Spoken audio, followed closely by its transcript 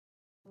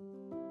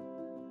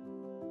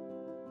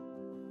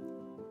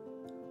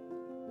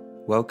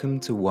Welcome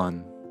to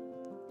One,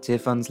 Tear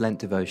Fund's Lent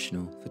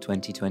devotional for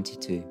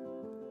 2022.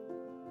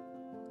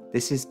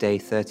 This is day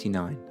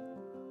 39,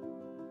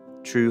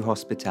 True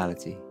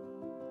Hospitality,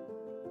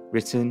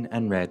 written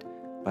and read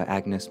by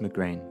Agnes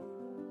McGrain.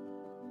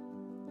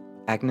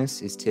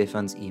 Agnes is Tear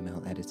Fund's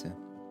email editor.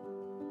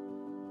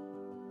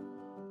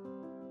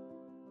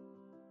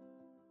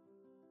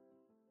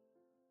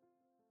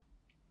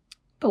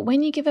 But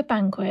when you give a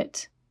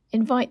banquet,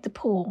 invite the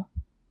poor,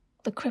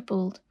 the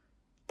crippled,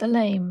 the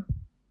lame,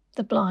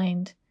 the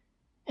blind,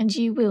 and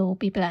you will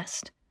be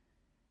blessed.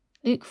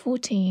 Luke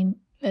 14,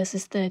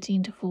 verses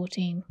 13 to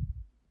 14.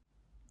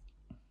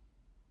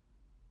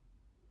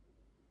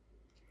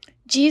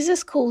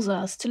 Jesus calls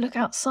us to look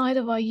outside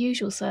of our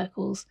usual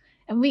circles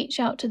and reach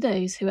out to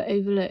those who are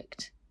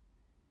overlooked.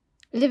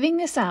 Living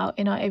this out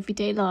in our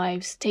everyday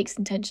lives takes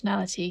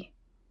intentionality.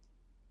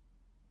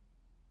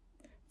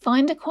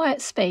 Find a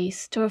quiet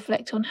space to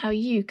reflect on how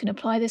you can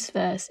apply this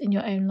verse in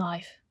your own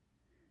life.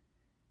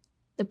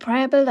 The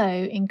prayer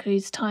below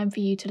includes time for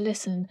you to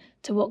listen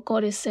to what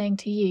God is saying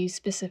to you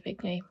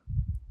specifically.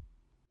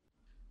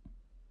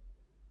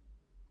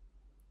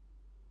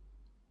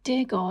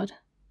 Dear God,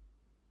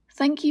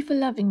 thank you for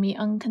loving me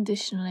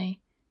unconditionally,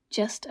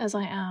 just as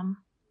I am.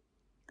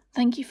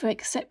 Thank you for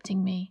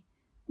accepting me,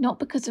 not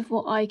because of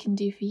what I can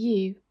do for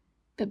you,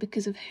 but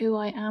because of who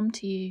I am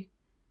to you,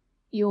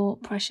 your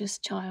precious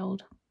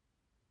child.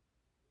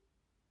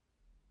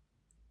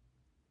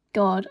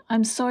 God,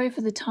 I'm sorry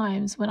for the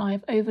times when I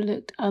have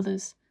overlooked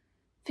others.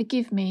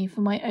 Forgive me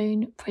for my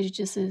own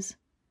prejudices.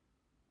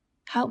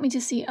 Help me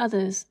to see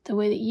others the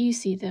way that you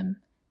see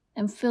them,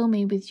 and fill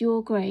me with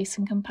your grace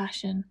and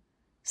compassion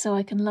so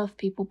I can love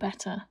people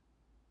better.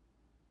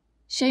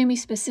 Show me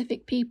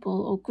specific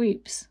people or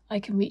groups I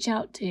can reach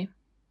out to.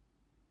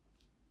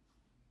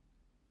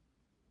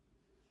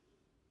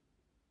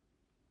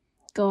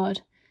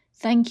 God,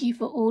 thank you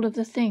for all of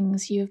the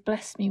things you have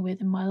blessed me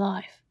with in my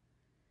life.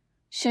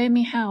 Show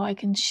me how I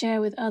can share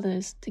with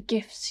others the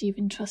gifts you've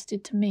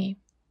entrusted to me.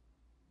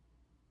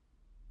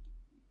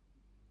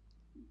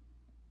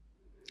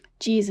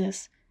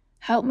 Jesus,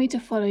 help me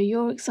to follow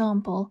your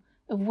example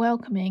of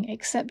welcoming,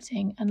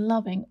 accepting, and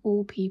loving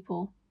all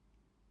people.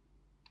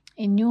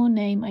 In your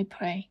name I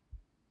pray.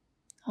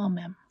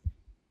 Amen.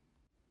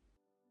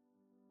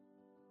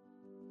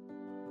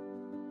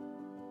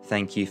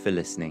 Thank you for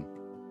listening.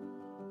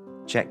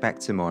 Check back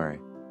tomorrow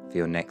for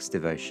your next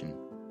devotion.